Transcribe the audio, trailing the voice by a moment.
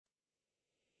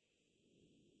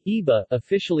Iba,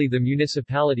 officially the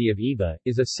municipality of Iba,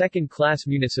 is a second-class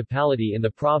municipality in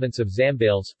the province of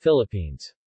Zambales,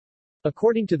 Philippines.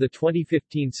 According to the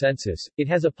 2015 census, it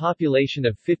has a population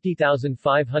of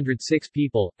 50,506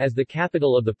 people. As the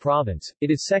capital of the province,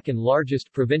 it is second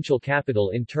largest provincial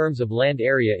capital in terms of land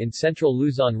area in central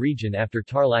Luzon region after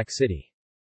Tarlac City.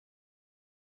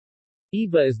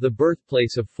 Iba is the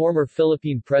birthplace of former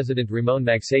Philippine President Ramon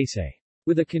Magsaysay.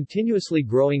 With a continuously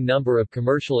growing number of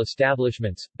commercial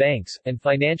establishments, banks, and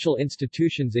financial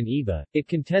institutions in Iba, it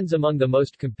contends among the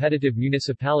most competitive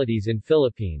municipalities in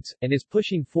Philippines, and is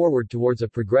pushing forward towards a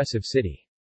progressive city.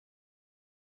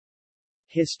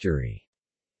 History.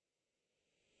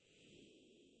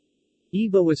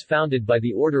 Iba was founded by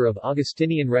the order of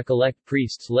Augustinian Recollect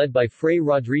priests led by Fray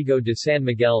Rodrigo de San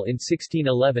Miguel in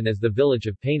 1611 as the village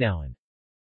of Painawan.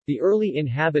 The early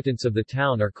inhabitants of the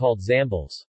town are called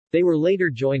Zambales. They were later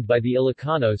joined by the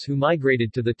Ilocanos who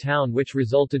migrated to the town, which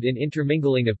resulted in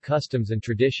intermingling of customs and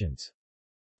traditions.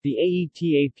 The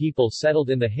Aeta people settled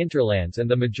in the hinterlands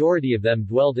and the majority of them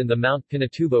dwelled in the Mount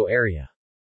Pinatubo area.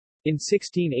 In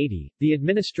 1680, the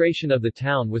administration of the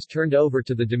town was turned over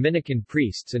to the Dominican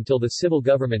priests until the civil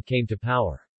government came to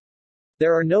power.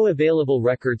 There are no available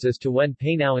records as to when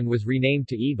Painawan was renamed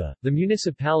to Iba. The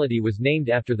municipality was named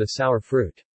after the sour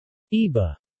fruit,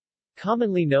 Iba,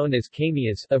 commonly known as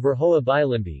Camias, of Verhoa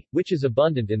Bilimbi, which is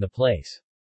abundant in the place.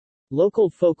 Local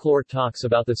folklore talks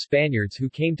about the Spaniards who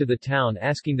came to the town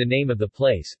asking the name of the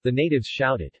place. The natives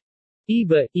shouted,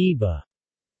 Iba, Iba,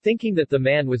 thinking that the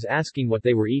man was asking what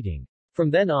they were eating. From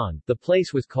then on, the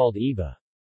place was called Iba.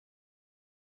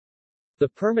 The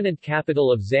permanent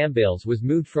capital of Zambales was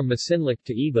moved from Masinloc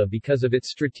to Iba because of its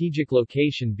strategic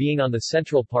location being on the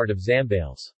central part of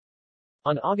Zambales.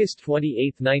 On August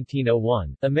 28,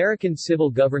 1901, American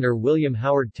Civil Governor William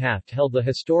Howard Taft held the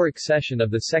historic session of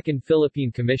the Second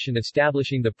Philippine Commission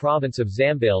establishing the province of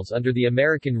Zambales under the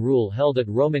American rule held at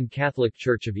Roman Catholic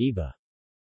Church of Iba.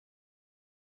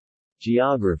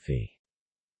 Geography.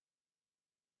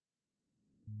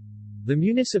 The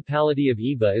municipality of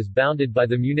Iba is bounded by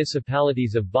the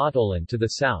municipalities of Batolan to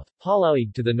the south,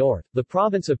 Palauig to the north, the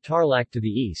province of Tarlac to the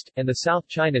east, and the South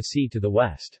China Sea to the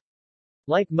west.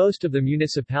 Like most of the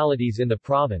municipalities in the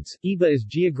province, Iba is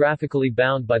geographically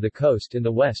bound by the coast in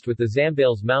the west with the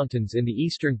Zambales Mountains in the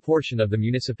eastern portion of the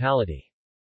municipality.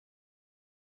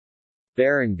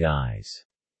 Barangays.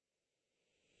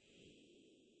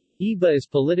 Iba is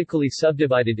politically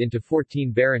subdivided into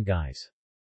 14 barangays.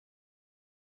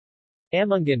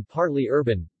 Amungan, partly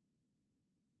urban.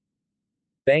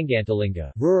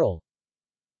 Bangantalinga, rural.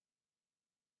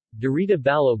 Darita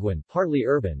Baloguan, partly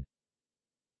urban.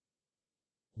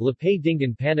 Lapay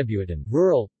Dingan Panabuatan,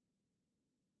 rural.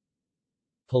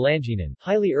 Palanginan,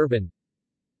 highly urban.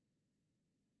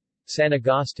 San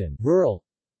Agustin, rural.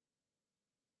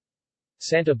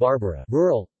 Santa Barbara,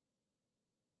 rural.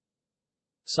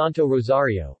 Santo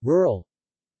Rosario, rural.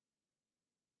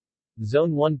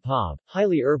 Zone 1 POB,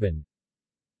 highly urban.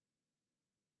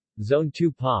 Zone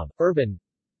 2 POB, urban.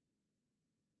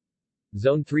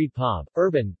 Zone 3 POB,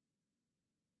 urban.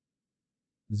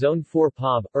 Zone 4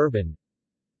 POB, urban.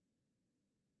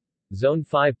 Zone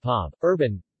 5 POB,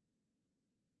 urban.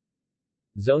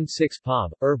 Zone 6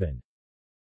 POB, urban.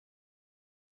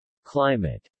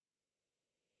 Climate.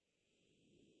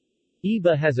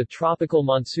 Iba has a tropical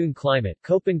monsoon climate,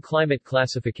 Köppen climate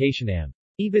classification AM.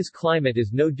 Iba's climate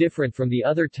is no different from the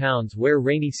other towns where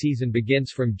rainy season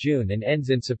begins from June and ends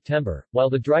in September, while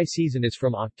the dry season is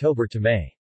from October to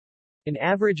May. An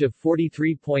average of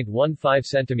 43.15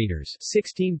 centimeters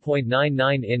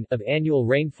 (16.99 in) of annual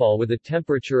rainfall with a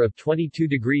temperature of 22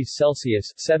 degrees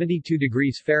Celsius (72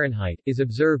 degrees Fahrenheit) is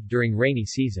observed during rainy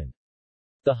season.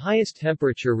 The highest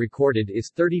temperature recorded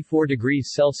is 34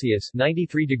 degrees Celsius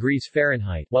 (93 degrees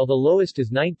Fahrenheit), while the lowest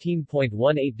is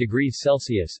 19.18 degrees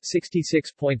Celsius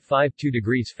 (66.52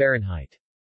 degrees Fahrenheit).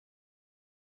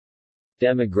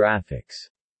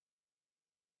 Demographics.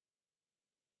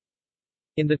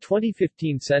 In the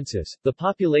 2015 census, the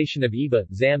population of Iba,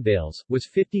 Zambales, was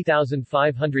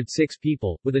 50,506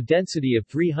 people, with a density of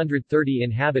 330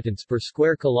 inhabitants per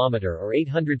square kilometer or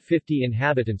 850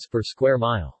 inhabitants per square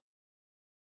mile.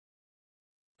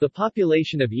 The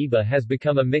population of Iba has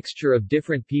become a mixture of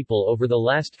different people over the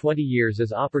last 20 years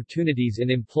as opportunities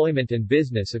in employment and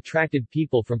business attracted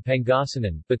people from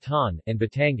Pangasinan, Bataan, and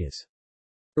Batangas.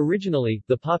 Originally,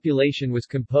 the population was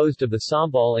composed of the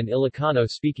Sambal and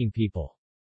Ilocano-speaking people.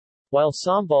 While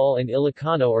Sambal and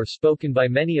Ilocano are spoken by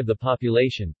many of the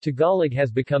population, Tagalog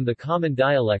has become the common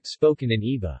dialect spoken in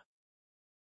Iba.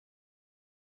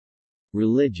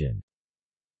 Religion.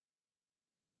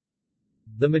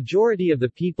 The majority of the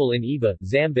people in Iba,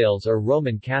 Zambales are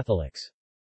Roman Catholics.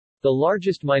 The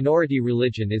largest minority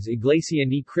religion is Iglesia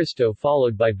ni Cristo,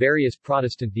 followed by various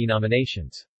Protestant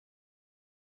denominations.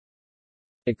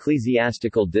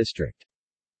 Ecclesiastical district.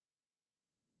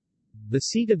 The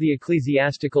seat of the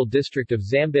ecclesiastical district of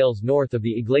Zambales north of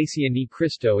the Iglesia ni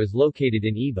Cristo is located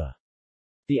in Iba.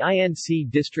 The INC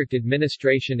district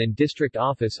administration and district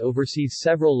office oversees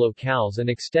several locales and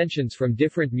extensions from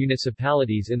different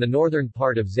municipalities in the northern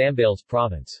part of Zambales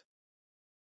province.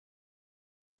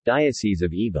 Diocese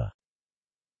of Iba.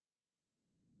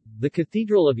 The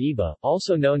Cathedral of Iba,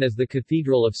 also known as the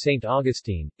Cathedral of St.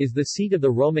 Augustine, is the seat of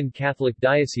the Roman Catholic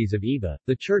Diocese of Iba.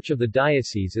 The church of the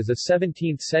diocese is a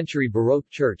 17th-century Baroque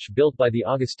church built by the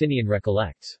Augustinian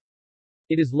Recollects.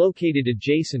 It is located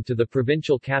adjacent to the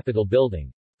provincial capitol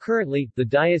building. Currently, the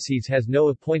diocese has no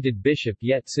appointed bishop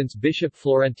yet since Bishop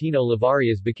Florentino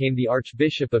Livarias became the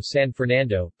Archbishop of San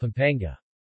Fernando, Pampanga.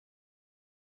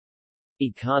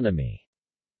 Economy.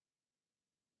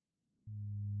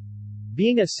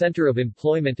 Being a center of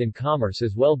employment and commerce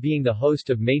as well being the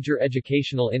host of major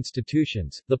educational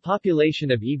institutions, the population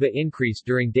of Iba increased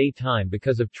during daytime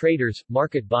because of traders,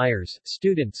 market buyers,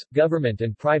 students, government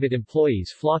and private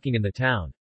employees flocking in the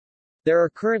town. There are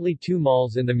currently 2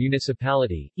 malls in the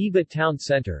municipality, Iba Town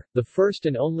Center, the first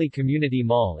and only community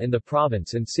mall in the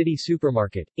province, and City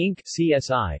Supermarket, Inc.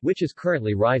 CSI, which is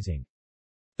currently rising.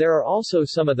 There are also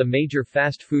some of the major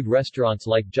fast food restaurants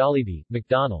like Jollibee,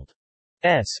 McDonald's,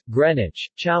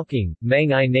 Greenwich, Chowking,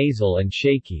 Mangai Nasal and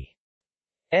Shakey's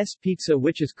Pizza,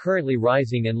 which is currently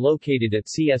rising and located at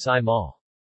CSI Mall.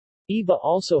 Iba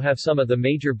also have some of the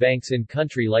major banks in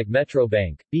country like Metro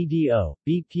Bank, BDO,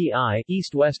 BPI,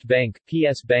 East West Bank,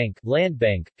 PS Bank, Land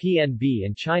Bank, PNB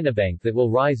and China Bank that will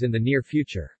rise in the near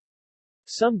future.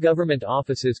 Some government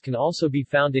offices can also be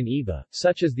found in Iba,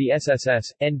 such as the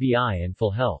SSS, NBI and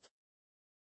PhilHealth.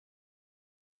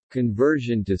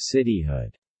 Conversion to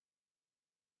cityhood.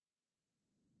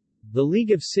 The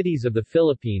League of Cities of the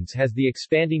Philippines has the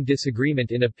expanding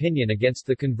disagreement in opinion against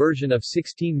the conversion of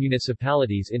 16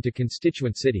 municipalities into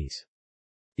constituent cities.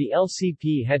 The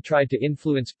LCP had tried to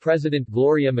influence President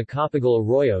Gloria Macapagal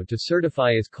Arroyo to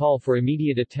certify his call for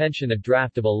immediate attention a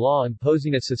draft of a law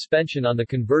imposing a suspension on the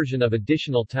conversion of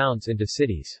additional towns into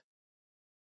cities.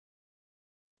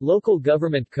 Local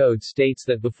government code states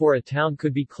that before a town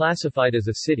could be classified as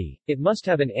a city, it must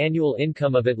have an annual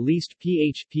income of at least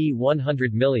PHP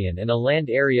 100 million and a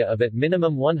land area of at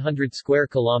minimum 100 square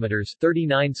kilometers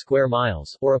 39 square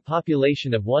miles or a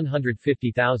population of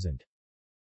 150,000.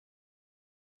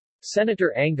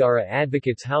 Senator Angara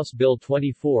advocates House Bill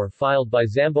 24 filed by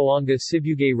Zamboanga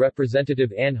Sibugay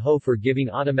Representative Ann Hofer giving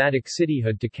automatic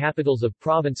cityhood to capitals of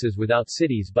provinces without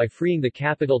cities by freeing the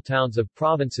capital towns of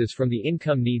provinces from the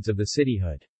income needs of the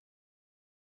cityhood.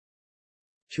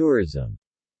 Tourism.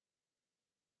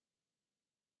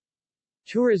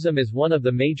 Tourism is one of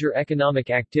the major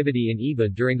economic activity in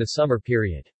Iba during the summer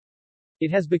period. It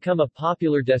has become a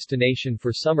popular destination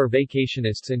for summer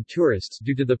vacationists and tourists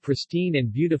due to the pristine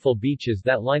and beautiful beaches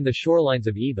that line the shorelines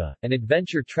of Iba, and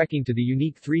adventure trekking to the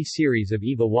unique 3 series of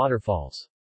Iba waterfalls.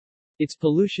 Its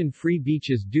pollution-free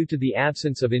beaches due to the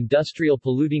absence of industrial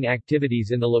polluting activities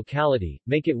in the locality,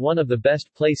 make it one of the best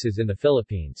places in the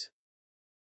Philippines.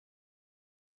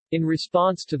 In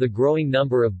response to the growing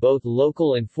number of both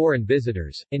local and foreign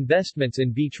visitors, investments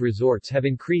in beach resorts have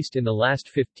increased in the last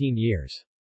 15 years.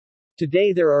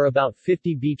 Today there are about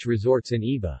 50 beach resorts in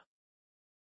Iba.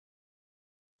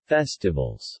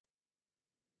 Festivals.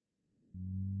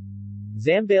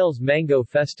 Zambales Mango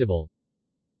Festival.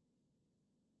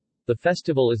 The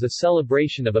festival is a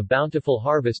celebration of a bountiful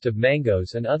harvest of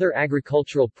mangoes and other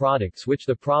agricultural products which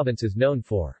the province is known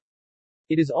for.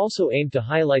 It is also aimed to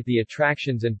highlight the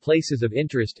attractions and places of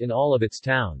interest in all of its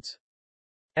towns.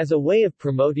 As a way of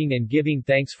promoting and giving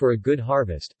thanks for a good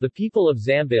harvest, the people of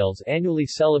Zambales annually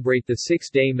celebrate the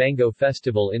 6-day Mango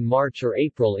Festival in March or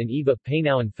April in Iba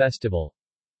Painawan Festival,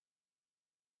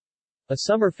 a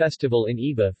summer festival in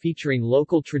Iba featuring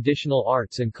local traditional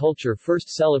arts and culture first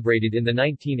celebrated in the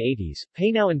 1980s.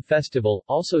 Painawan Festival,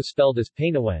 also spelled as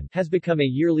Painawan, has become a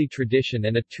yearly tradition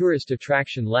and a tourist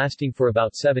attraction lasting for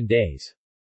about 7 days.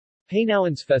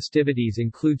 Painawan's festivities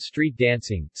include street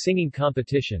dancing, singing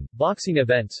competition, boxing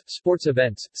events, sports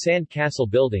events, sand castle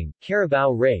building,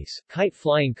 carabao race, kite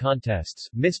flying contests,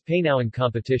 Miss Painawan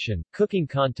competition, cooking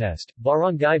contest,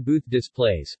 barangay booth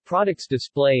displays, products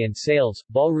display and sales,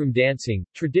 ballroom dancing,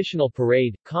 traditional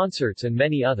parade, concerts and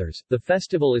many others. The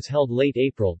festival is held late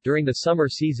April, during the summer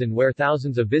season where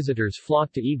thousands of visitors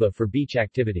flock to Iba for beach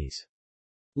activities.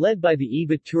 Led by the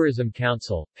Iba Tourism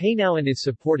Council, Painauan is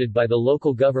supported by the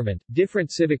local government,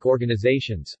 different civic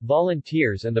organizations,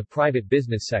 volunteers and the private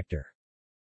business sector.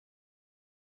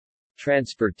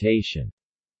 Transportation.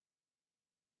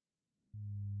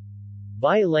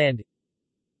 By land,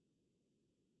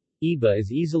 Iba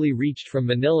is easily reached from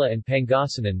Manila and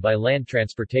Pangasinan by land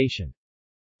transportation.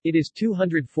 It is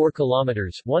 204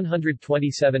 kilometers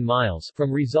 127 miles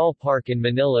from Rizal Park in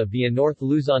Manila via North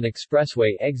Luzon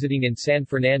Expressway exiting in San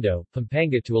Fernando,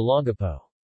 Pampanga to Olongapo.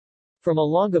 From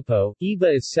Olongapo,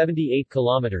 Iba is 78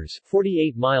 kilometers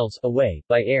 48 miles away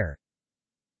by air.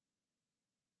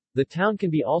 The town can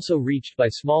be also reached by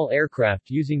small aircraft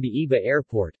using the Iba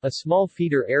Airport, a small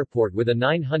feeder airport with a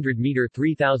 900-meter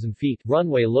 3,000 feet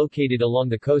runway located along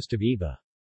the coast of Iba.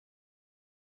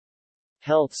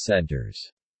 Health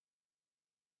centers.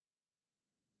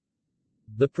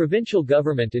 The provincial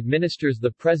government administers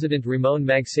the President Ramon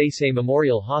Magsaysay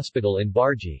Memorial Hospital in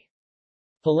Barji,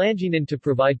 Pangasinan to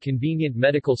provide convenient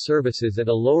medical services at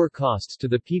a lower costs to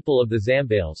the people of the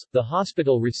Zambales. The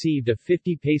hospital received a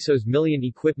 50 pesos million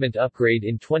equipment upgrade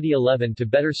in 2011 to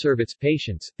better serve its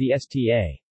patients. The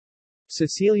Sta.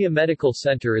 Cecilia Medical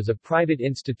Center is a private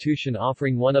institution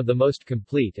offering one of the most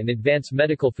complete and advanced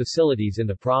medical facilities in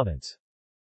the province.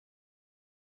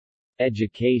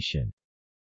 Education.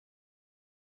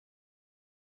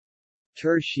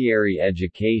 Tertiary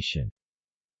education.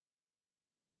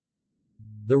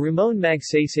 The Ramon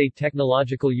Magsaysay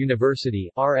Technological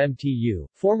University RMTU,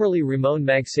 formerly Ramon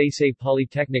Magsaysay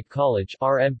Polytechnic College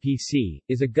RMPC,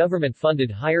 is a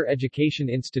government-funded higher education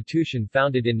institution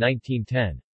founded in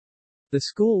 1910. The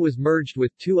school was merged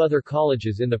with two other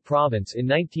colleges in the province in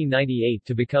 1998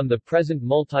 to become the present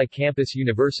multi-campus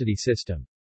university system.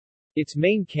 Its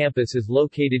main campus is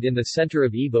located in the center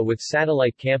of Iba with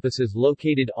satellite campuses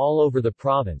located all over the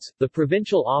province. The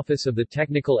Provincial Office of the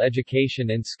Technical Education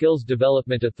and Skills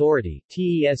Development Authority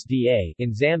 (TESDA)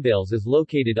 in Zambales is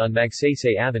located on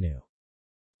Magsaysay Avenue.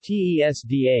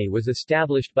 TESDA was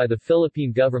established by the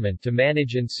Philippine government to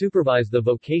manage and supervise the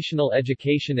vocational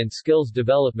education and skills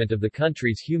development of the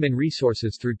country's human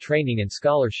resources through training and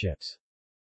scholarships.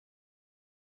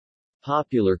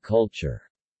 Popular culture.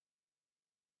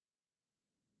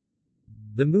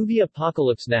 The movie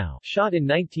Apocalypse Now, shot in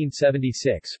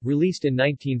 1976, released in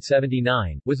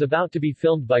 1979, was about to be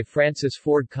filmed by Francis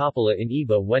Ford Coppola in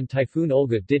Iba when Typhoon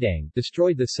Olga Didang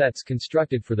destroyed the sets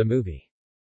constructed for the movie.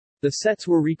 The sets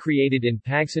were recreated in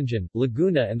Pagsanjan,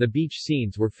 Laguna and the beach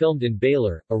scenes were filmed in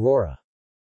Baler, Aurora.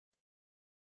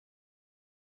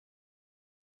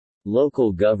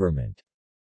 Local government.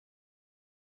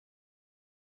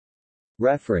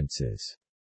 References.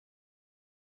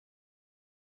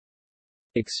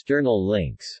 External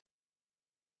links.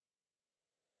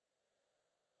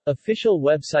 Official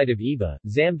website of Iba,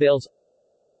 Zambales.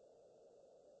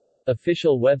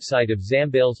 Official website of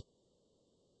Zambales.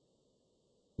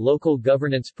 Local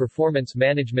Governance Performance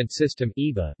Management System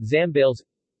Iba, Zambales.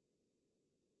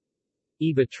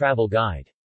 Iba Travel Guide.